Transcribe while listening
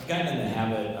gotten in the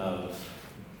habit of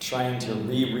trying to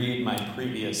reread my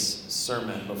previous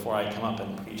sermon before I come up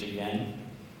and preach again.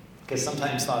 Because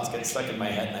sometimes thoughts get stuck in my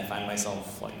head and I find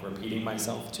myself repeating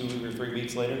myself 2 or 3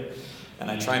 weeks later. And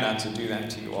I try not to do that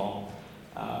to you all.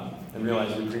 And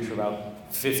realize we preach for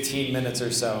about 15 minutes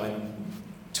or so, and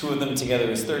 2 of them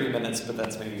together is 30 minutes, but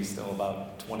that's maybe still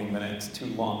about 20 minutes too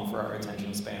long for our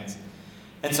attention spans.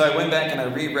 And so I went back and I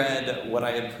reread what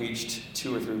I had preached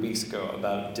 2 or 3 weeks ago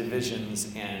about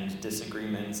divisions and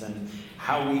disagreements and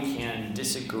how we can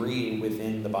disagree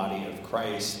within the body of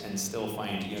Christ and still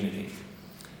find unity.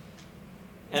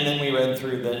 And then we read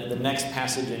through the next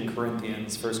passage in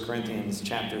Corinthians, 1 Corinthians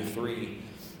chapter 3.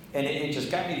 And it just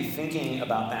got me thinking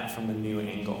about that from a new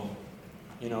angle.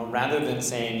 You know, rather than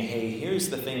saying, hey, here's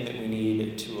the thing that we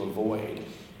need to avoid.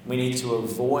 We need to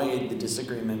avoid the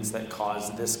disagreements that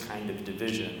cause this kind of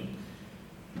division.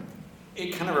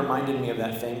 It kind of reminded me of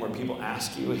that thing where people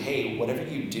ask you, hey, whatever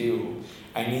you do,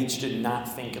 I need you to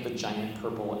not think of a giant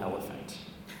purple elephant.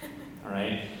 All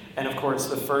right? And of course,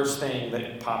 the first thing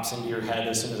that pops into your head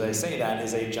as soon as I say that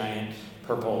is a giant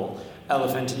purple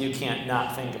elephant, and you can't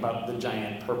not think about the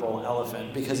giant purple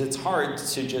elephant because it's hard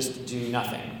to just do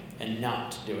nothing and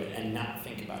not do it and not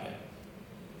think about it.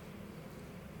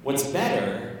 What's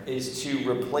better is to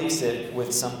replace it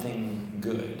with something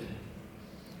good.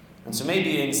 And so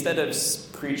maybe instead of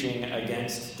preaching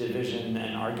against division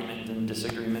and argument and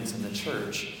disagreements in the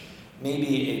church,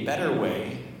 maybe a better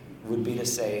way would be to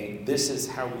say, this is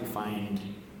how we find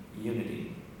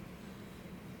unity.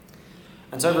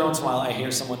 And so every once in a while I hear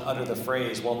someone utter the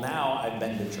phrase, well, now I've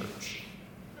been to church.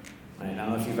 Right? I don't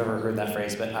know if you've ever heard that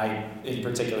phrase, but I, in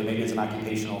particular, maybe it's an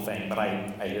occupational thing, but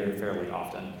I hear it fairly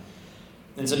often.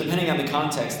 And so depending on the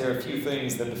context, there are a few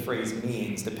things that the phrase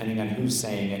means, depending on who's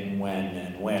saying it and when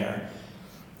and where.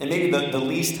 And maybe the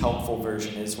least helpful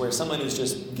version is where someone is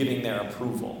just giving their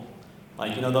approval.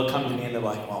 They'll come to me and they're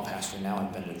like, well, Pastor, now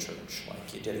I've been to church.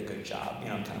 You did a good job.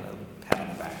 Kind of a pat on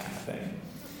the back kind of thing.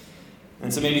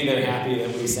 And so maybe they're happy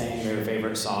that we sang their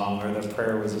favorite song, or the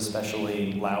prayer was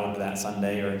especially loud that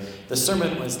Sunday, or the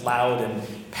sermon was loud and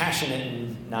passionate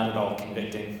and not at all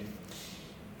convicting.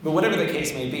 But whatever the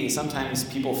case may be, sometimes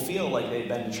people feel like they've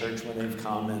been to church when they've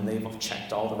come and they've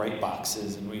checked all the right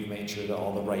boxes and we've made sure that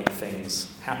all the right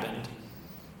things happened.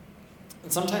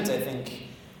 And sometimes I think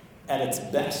at its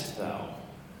best, though,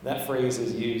 that phrase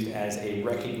is used as a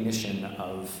recognition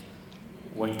of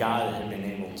what God had been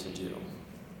able to do.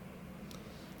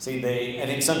 See, I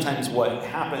think sometimes what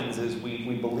happens is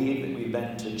we believe that we've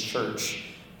been to church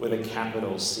with a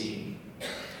capital C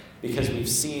because we've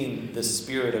seen the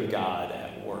Spirit of God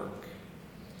at work.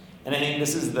 And I think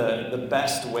this is the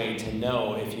best way to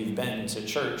know if you've been to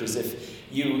church is if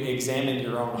you examine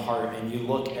your own heart and you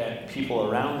look at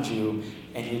people around you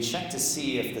and you check to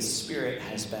see if the Spirit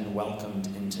has been welcomed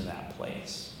into that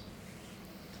place.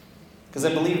 Because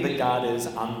I believe that God is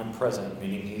omnipresent,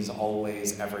 meaning he's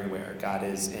always everywhere. God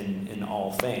is in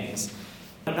all things.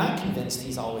 I'm not convinced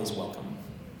he's always welcome.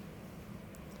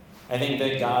 I think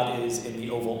that God is in the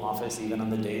Oval Office even on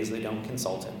the days they don't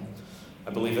consult him.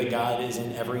 I believe that God is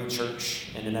in every church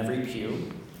and in every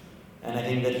pew. And I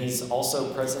think that he's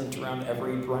also present around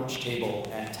every brunch table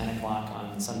at 10 o'clock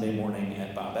on Sunday morning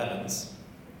at Bob Evans.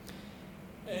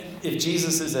 If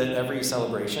Jesus is at every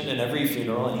celebration and every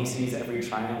funeral and he sees every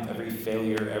triumph, every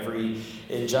failure, every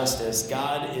injustice,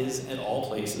 God is at all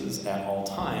places at all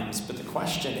times. But the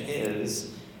question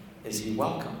is he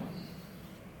welcome?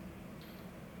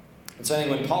 And so I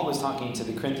think when Paul was talking to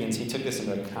the Corinthians, he took this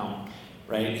into account,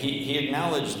 right? He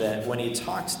acknowledged that when he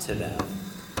talked to them,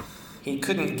 he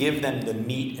couldn't give them the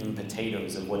meat and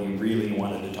potatoes of what he really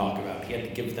wanted to talk about. He had to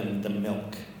give them the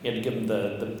milk. He had to give them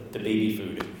the baby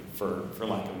food, for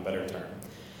lack of a better term.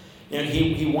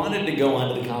 He wanted to go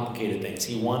on to the complicated things.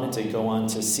 He wanted to go on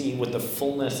to see what the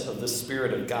fullness of the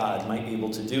Spirit of God might be able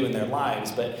to do in their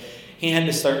lives, but he had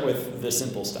to start with the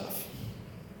simple stuff.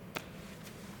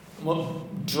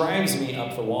 What drives me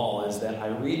up the wall is that I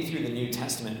read through the New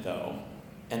Testament, though,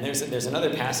 and there's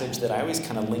another passage that I always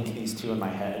kind of link these two in my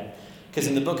head, because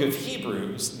in the book of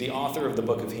Hebrews, the author of the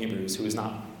book of Hebrews, who is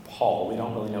not Paul, we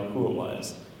don't really know who it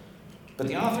was, but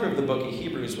the author of the book of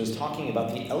Hebrews was talking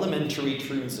about the elementary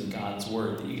truths of God's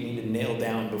word that you need to nail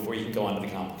down before you can go on to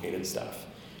the complicated stuff.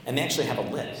 And they actually have a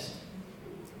list.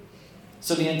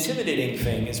 So the intimidating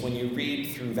thing is when you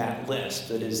read through that list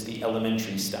that is the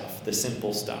elementary stuff, the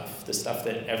simple stuff, the stuff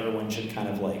that everyone should kind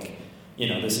of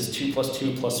this is 2 +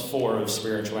 2 + 4 of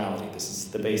spirituality. This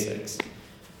is the basics.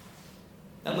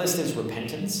 That list is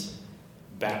repentance,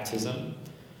 baptism,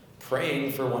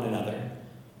 praying for one another,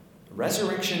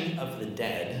 resurrection of the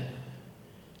dead,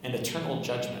 and eternal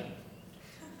judgment.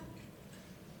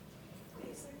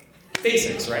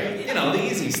 Basics, right? The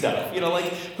easy stuff.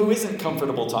 Like, who isn't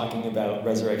comfortable talking about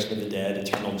resurrection of the dead,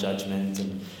 eternal judgment,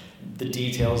 and the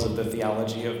details of the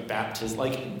theology of baptism?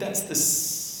 Like, that's the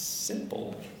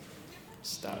simple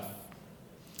stuff.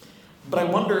 But I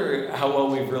wonder how well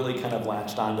we've really kind of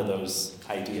latched onto those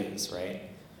ideas, right?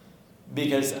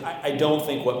 Because I don't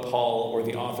think what Paul or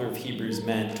the author of Hebrews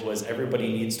meant was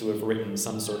everybody needs to have written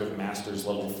some sort of master's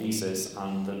level thesis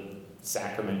on the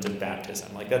sacrament of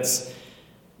baptism. Like, that's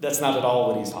not at all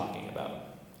what he's talking about.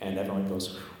 And everyone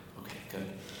goes, okay, good.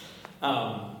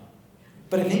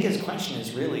 But I think his question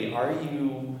is really, are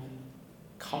you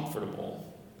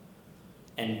comfortable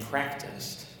and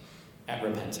practiced at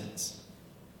repentance?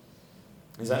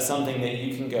 Is that something that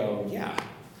you can go, yeah,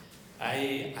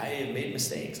 I have made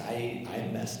mistakes. I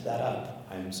messed that up.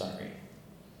 I'm sorry.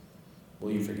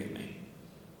 Will you forgive me?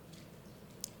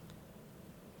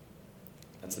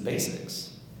 That's the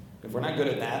basics. If we're not good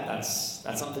at that, that's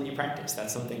something you practice.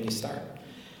 That's something you start.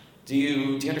 Do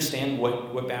you understand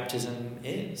what baptism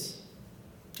is?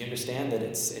 Do you understand that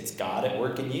it's God at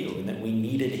work in you and that we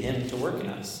needed him to work in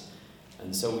us?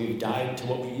 And so we've died to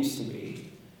what we used to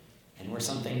be, and we're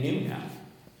something new now.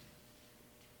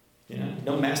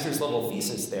 No master's level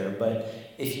thesis there, but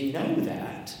if you know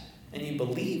that and you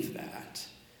believe that,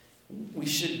 we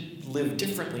should live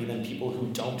differently than people who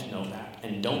don't know that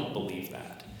and don't believe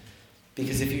that.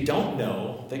 Because if you don't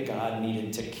know that God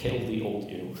needed to kill the old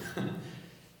you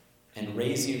and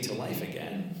raise you to life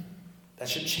again, that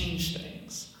should change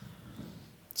things.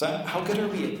 So how good are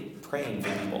we at praying for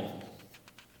people?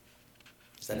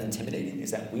 Is that intimidating?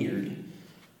 Is that weird?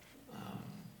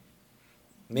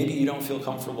 Maybe you don't feel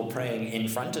comfortable praying in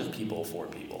front of people for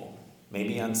people.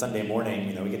 Maybe on Sunday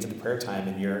morning, we get to the prayer time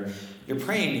and you're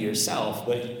praying to yourself,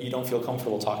 but you don't feel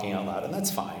comfortable talking out loud, and that's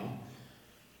fine.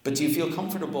 But do you feel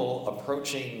comfortable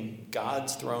approaching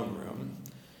God's throne room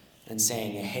and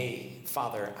saying, hey,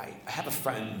 Father, I have a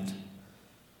friend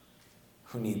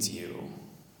who needs you.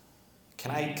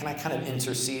 Can I kind of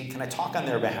intercede? Can I talk on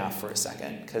their behalf for a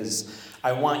second? Because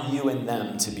I want you and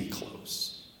them to be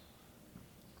close.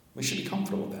 We should be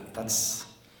comfortable with that. That's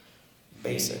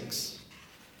basics.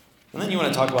 And then you want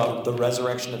to talk about the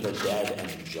resurrection of the dead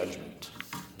and judgment.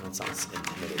 That sounds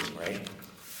intimidating, right?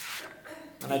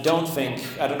 And I don't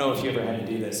know if you ever had to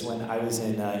do this. When I was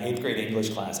in 8th grade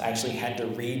English class, I actually had to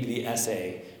read the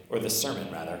essay, or the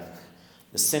sermon rather,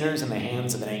 The Sinners in the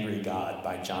Hands of an Angry God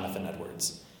by Jonathan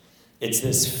Edwards. It's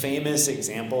this famous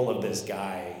example of this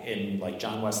guy in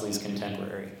John Wesley's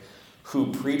contemporary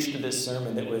who preached this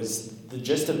sermon that was, the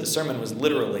gist of the sermon was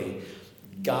literally,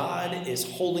 God is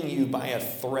holding you by a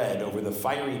thread over the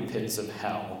fiery pits of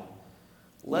hell.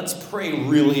 Let's pray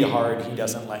really hard he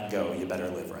doesn't let go. You better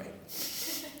live right.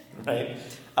 Right?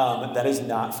 That is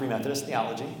not Free Methodist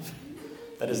theology.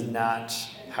 That is not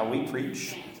how we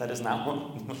preach. That is not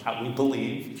how we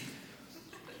believe.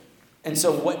 And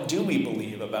so what do we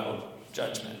believe about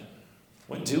judgment?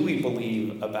 What do we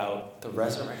believe about the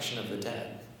resurrection of the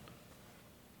dead?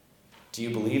 Do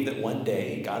you believe that one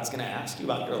day God's going to ask you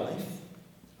about your life?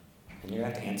 And you're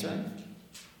going to have to answer him?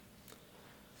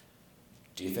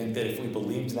 Do you think that if we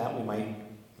believed that, we might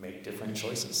make different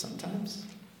choices sometimes?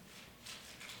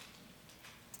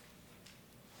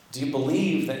 Do you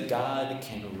believe that God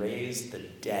can raise the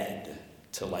dead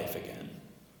to life again?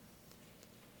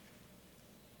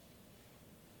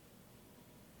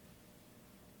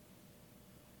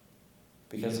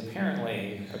 Because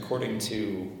apparently, according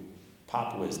to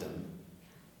pop wisdom,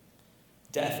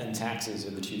 death and taxes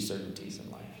are the two certainties in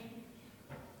life.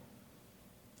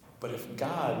 But if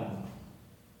God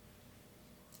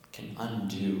can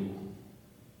undo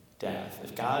death,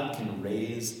 if God can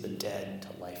raise the dead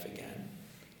to life again,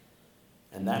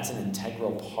 and that's an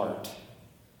integral part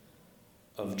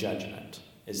of judgment,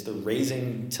 is the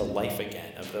raising to life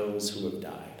again of those who have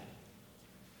died.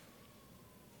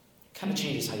 It kind of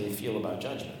changes how you feel about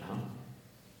judgment, huh?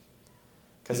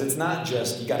 Because it's not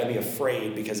just, you got to be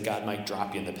afraid because God might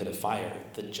drop you in the pit of fire.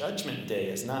 The judgment day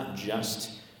is not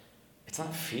just, it's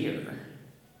not fear.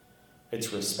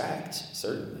 It's respect,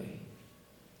 certainly.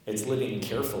 It's living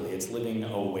carefully. It's living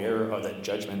aware of that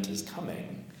judgment is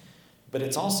coming. But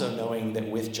it's also knowing that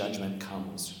with judgment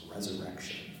comes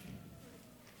resurrection.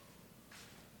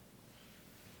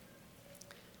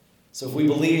 So if we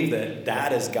believe that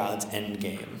that is God's end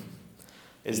game,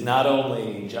 is not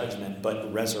only judgment,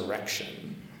 but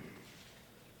resurrection,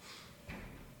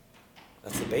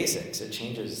 that's the basics. It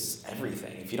changes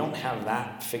everything. If you don't have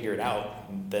that figured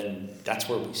out, then that's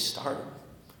where we start.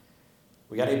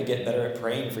 We got to get better at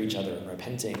praying for each other and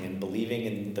repenting and believing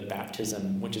in the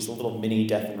baptism, which is a little mini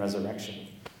death and resurrection.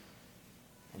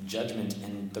 judgment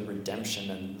and the redemption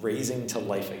and raising to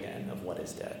life again of what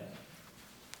is dead.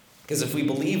 Because if we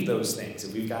believe those things,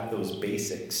 if we've got those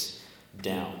basics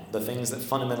down, the things that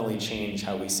fundamentally change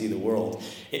how we see the world,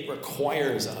 it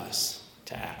requires us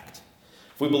to act.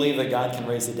 If we believe that God can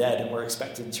raise the dead and we're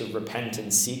expected to repent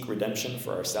and seek redemption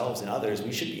for ourselves and others,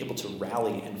 we should be able to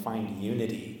rally and find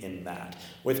unity in that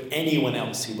with anyone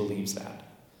else who believes that.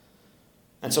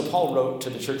 And so Paul wrote to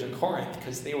the church in Corinth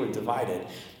because they were divided,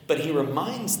 but he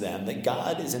reminds them that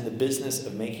God is in the business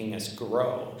of making us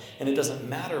grow, and it doesn't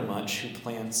matter much who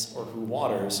plants or who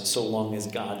waters so long as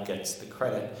God gets the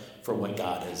credit for what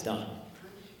God has done.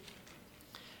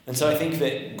 And so I think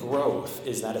that growth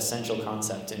is that essential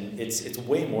concept, and it's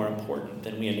way more important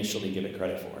than we initially give it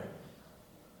credit for.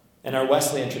 In our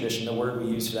Wesleyan tradition, the word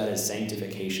we use for that is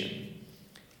sanctification.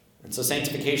 And so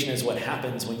sanctification is what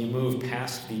happens when you move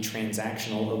past the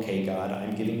transactional, okay, God,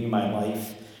 I'm giving you my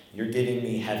life, you're giving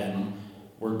me heaven,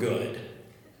 we're good.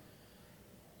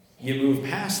 You move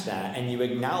past that and you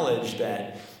acknowledge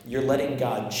that you're letting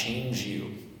God change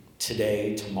you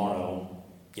today, tomorrow,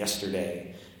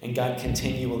 yesterday. And God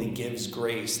continually gives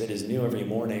grace that is new every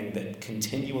morning, that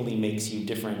continually makes you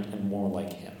different and more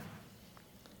like him.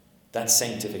 That's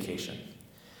sanctification.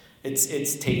 It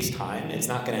takes time. It's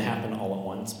not going to happen all at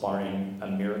once, barring a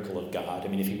miracle of God. I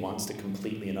mean, if he wants to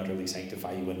completely and utterly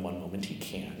sanctify you in one moment, he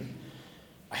can.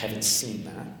 I haven't seen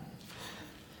that.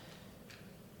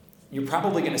 You're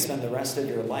probably going to spend the rest of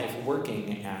your life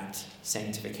working at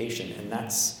sanctification, and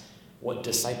that's what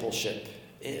discipleship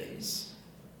is.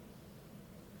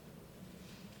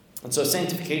 And so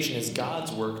sanctification is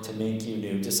God's work to make you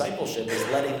new. Discipleship is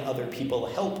letting other people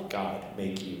help God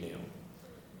make you new.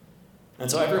 And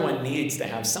so everyone needs to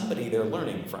have somebody they're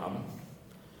learning from.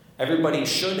 Everybody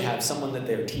should have someone that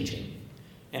they're teaching.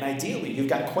 And ideally, you've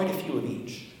got quite a few of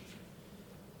each.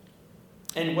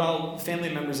 And while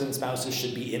family members and spouses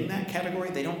should be in that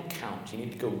category, they don't count. You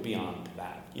need to go beyond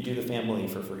that. You do the family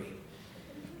for free.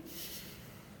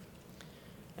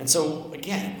 And so,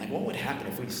 again, what would happen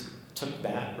if we took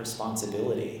that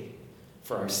responsibility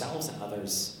for ourselves and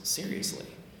others seriously?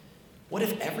 What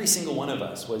if every single one of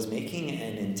us was making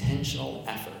an intentional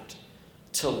effort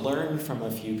to learn from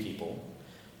a few people,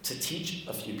 to teach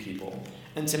a few people,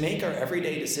 and to make our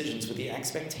everyday decisions with the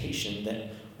expectation that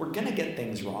we're going to get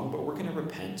things wrong, but we're going to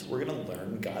repent, we're going to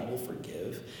learn, God will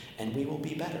forgive, and we will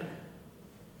be better.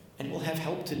 And we'll have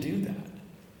help to do that.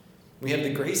 We have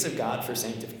the grace of God for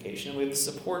sanctification, and we have the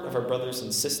support of our brothers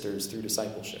and sisters through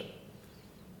discipleship.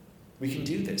 We can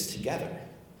do this together.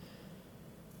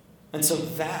 And so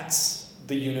that's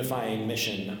the unifying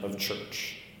mission of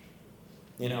church.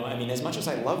 As much as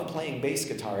I love playing bass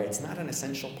guitar, it's not an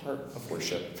essential part of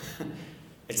worship.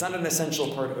 It's not an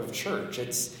essential part of church.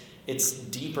 It's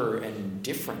deeper and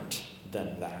different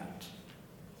than that.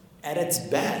 At its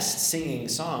best, singing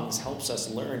songs helps us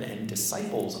learn and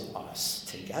disciples us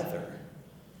together.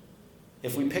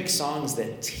 If we pick songs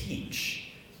that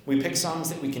teach, we pick songs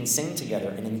that we can sing together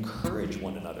and encourage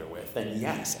one another with, then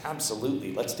yes,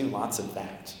 absolutely, let's do lots of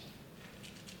that.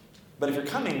 But if you're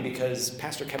coming because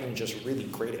Pastor Kevin's just really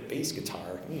great at bass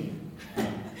guitar,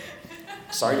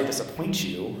 sorry to disappoint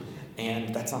you,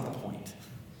 and that's not the point.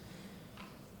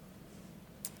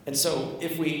 And so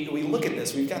if we look at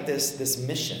this, we've got this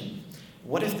mission.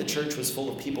 What if the church was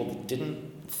full of people that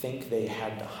didn't think they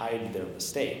had to hide their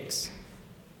mistakes,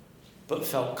 but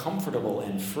felt comfortable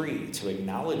and free to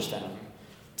acknowledge them,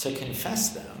 to confess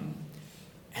them,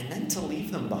 and then to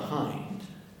leave them behind?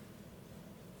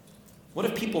 What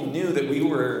if people knew that we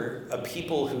were a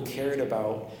people who cared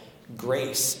about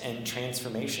grace and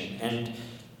transformation, and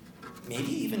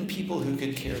maybe even people who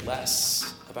could care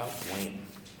less about blame?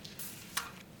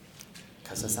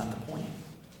 Because that's not the point.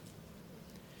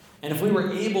 And if we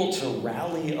were able to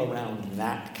rally around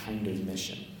that kind of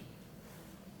mission,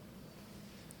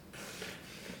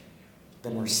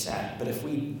 then we're set. But if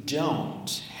we don't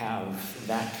have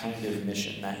that kind of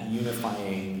mission, that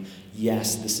unifying,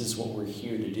 yes, this is what we're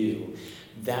here to do,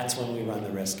 that's when we run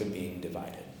the risk of being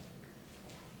divided.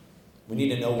 We need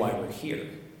to know why we're here.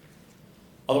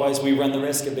 Otherwise, we run the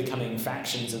risk of becoming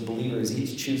factions of believers,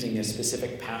 each choosing a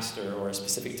specific pastor or a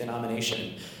specific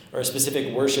denomination or a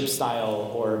specific worship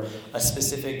style or a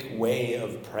specific way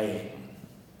of praying.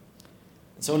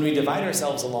 So when we divide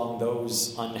ourselves along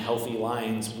those unhealthy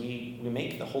lines, we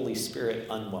make the Holy Spirit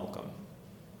unwelcome.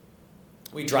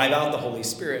 We drive out the Holy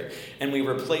Spirit and we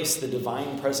replace the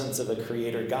divine presence of a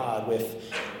creator God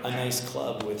with a nice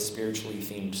club with spiritually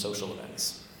themed social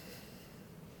events.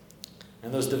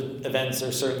 And those events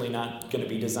are certainly not going to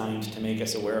be designed to make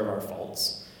us aware of our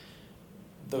faults.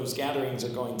 Those gatherings are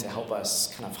going to help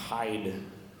us kind of hide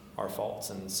our faults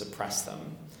and suppress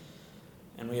them.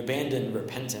 And we abandon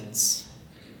repentance,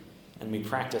 and we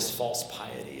practice false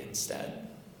piety instead.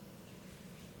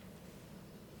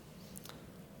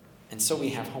 And so we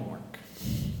have homework.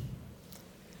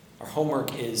 Our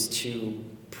homework is to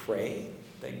pray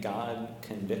that God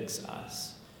convicts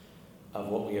us of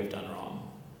what we have done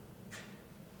wrong.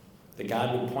 That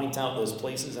God would point out those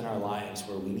places in our lives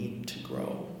where we need to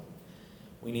grow.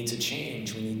 We need to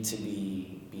change. We need to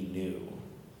be new.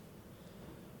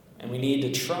 And we need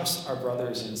to trust our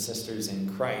brothers and sisters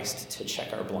in Christ to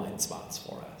check our blind spots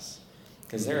for us.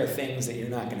 Because there are things that you're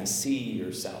not going to see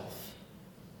yourself.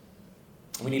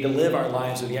 We need to live our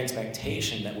lives with the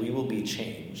expectation that we will be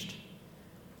changed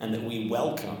and that we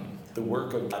welcome the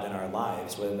work of God in our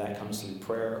lives, whether that comes through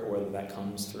prayer or whether that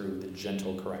comes through the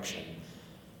gentle correction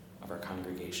of our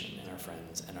congregation and our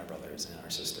friends and our brothers and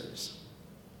our sisters.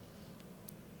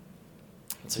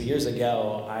 And so years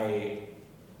ago,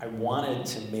 I wanted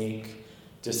to make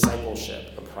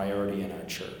discipleship a priority in our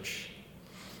church.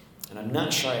 And I'm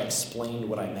not sure I explained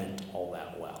what I meant all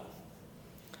that well.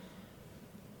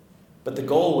 But the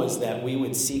goal was that we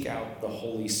would seek out the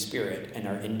Holy Spirit in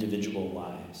our individual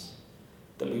lives,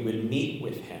 that we would meet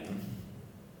with him,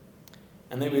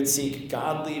 and that we would seek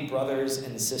godly brothers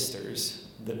and sisters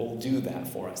that will do that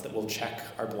for us, that will check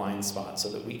our blind spots so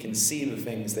that we can see the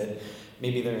things that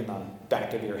maybe they're in the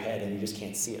back of your head and you just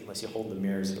can't see it unless you hold the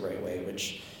mirrors the right way,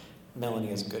 which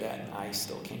Melanie is good at and I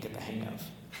still can't get the hang of.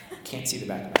 Can't see the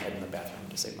back of my head in the bathroom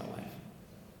to save my life.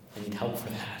 I need help for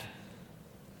that.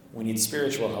 We need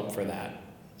spiritual help for that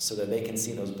so that they can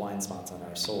see those blind spots on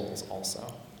our souls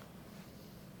also.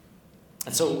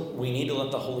 And so we need to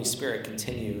let the Holy Spirit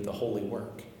continue the holy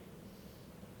work.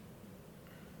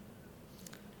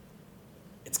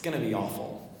 It's going to be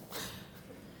awful.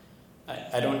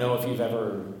 I don't know if you've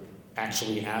ever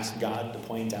actually asked God to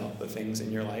point out the things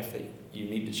in your life that you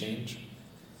need to change.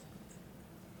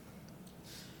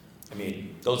 I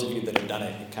mean, those of you that have done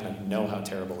it, you kind of know how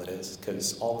terrible it is,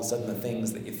 because all of a sudden the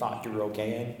things that you thought you were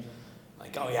okay in,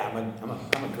 like, oh yeah, I'm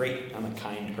a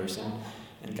kind person,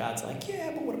 and God's like,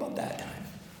 yeah, but what about that time?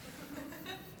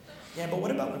 Yeah, but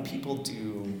what about when people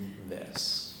do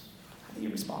this? How do you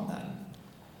respond then?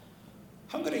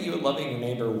 How good are you at loving your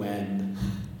neighbor when?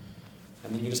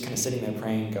 And then you're just kind of sitting there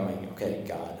praying, going, okay,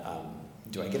 God,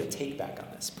 do I get a take back on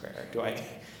this prayer?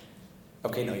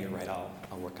 Okay, no, you're right, I'll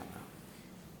work on that.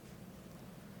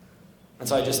 And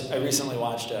so I recently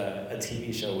watched a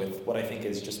TV show with what I think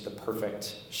is just the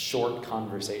perfect short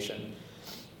conversation,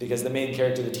 because the main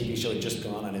character of the TV show had just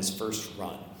gone on his first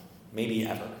run, maybe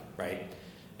ever, right?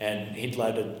 And he'd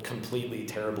led a completely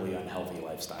terribly unhealthy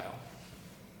lifestyle.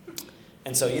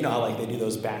 And so you know how like they do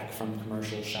those back from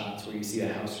commercial shots where you see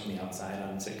the house from the outside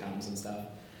on sitcoms and stuff?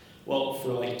 Well, for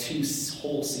like 2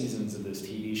 whole seasons of this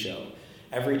TV show,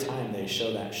 every time they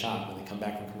show that shot when they come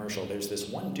back from commercial, there's this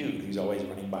one dude who's always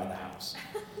running by the house.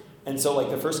 And so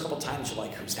like the first couple times you're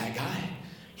like, who's that guy?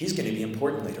 He's going to be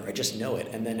important later. I just know it.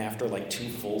 And then after like 2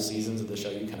 full seasons of the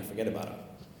show, you kind of forget about him.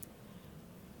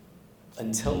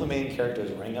 Until the main character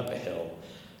is running up a hill,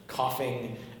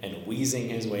 coughing and wheezing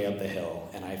his way up the hill,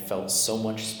 and I felt so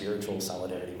much spiritual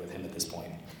solidarity with him at this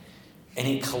point. And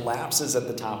he collapses at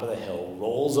the top of the hill,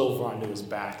 rolls over onto his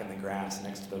back in the grass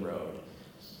next to the road.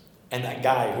 And that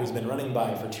guy who's been running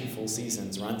by for 2 full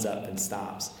seasons runs up and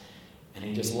stops, and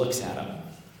he just looks at him,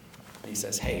 and he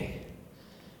says, hey,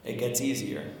 it gets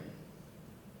easier.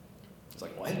 He's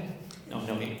like, what? No,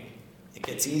 it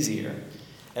gets easier.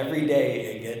 Every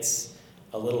day it gets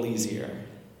a little easier.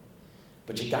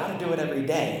 But you got to do it every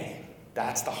day.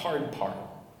 That's the hard part.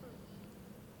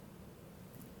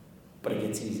 But it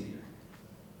gets easier.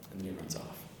 And then he runs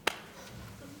off.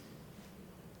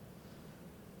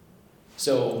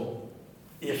 So,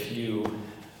 if you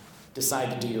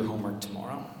decide to do your homework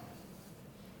tomorrow,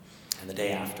 and the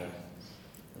day after,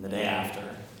 and the day after,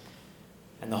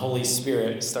 and the Holy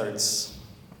Spirit starts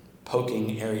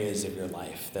poking areas of your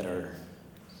life that are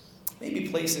maybe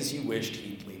places you wished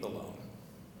he'd leave alone.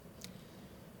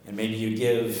 And maybe you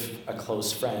give a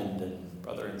close friend and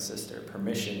brother and sister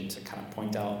permission to kind of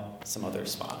point out some other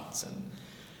spots, and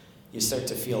you start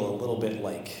to feel a little bit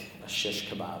like a shish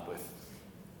kebab with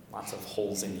lots of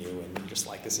holes in you, and you're just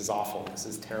like, this is awful, this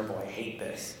is terrible, I hate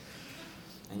this.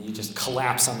 And you just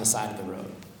collapse on the side of the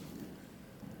road.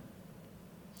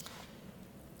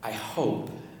 I hope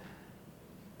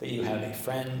that you have a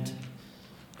friend,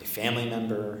 a family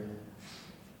member,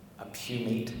 a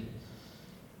pewmate,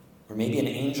 or maybe an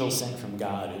angel sent from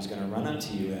God who's going to run up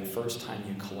to you that first time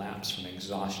you collapse from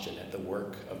exhaustion at the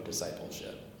work of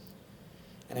discipleship.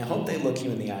 And I hope they look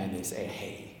you in the eye and they say,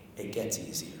 hey, it gets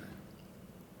easier.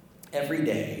 Every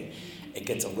day, it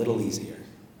gets a little easier.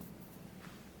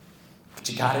 But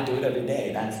you got to do it every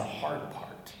day. That's the hard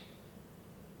part.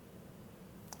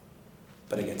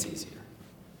 But it gets easier.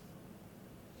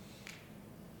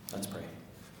 Let's pray.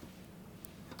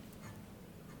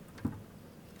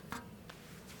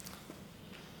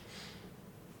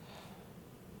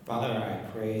 Father, I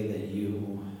pray that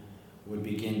you would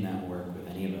begin that work with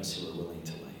any of us who are willing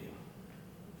to let you.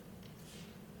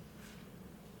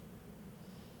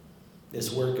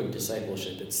 This work of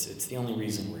discipleship, it's the only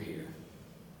reason we're here.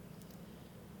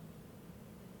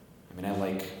 I mean, I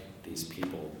like these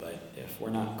people, but if we're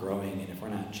not growing and if we're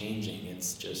not changing,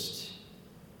 it's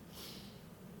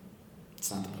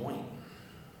not the point.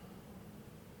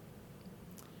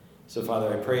 So,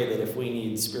 Father, I pray that if we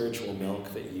need spiritual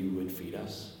milk, that you would feed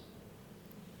us.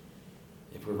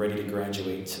 If we're ready to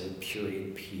graduate to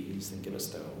pureed peas, then give us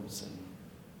those. And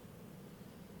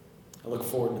I look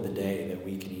forward to the day that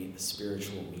we can eat the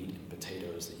spiritual meat and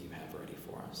potatoes that you have ready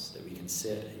for us, that we can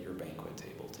sit at your banquet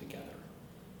table together.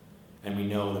 And we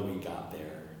know that we got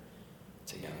there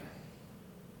together.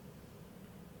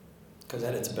 Because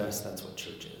at its best, that's what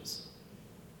church is.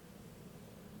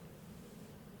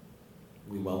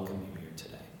 We welcome you here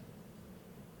today.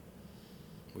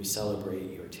 We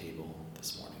celebrate your table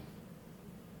this morning.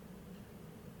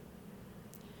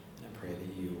 And I pray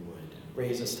that you would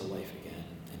raise us to life again.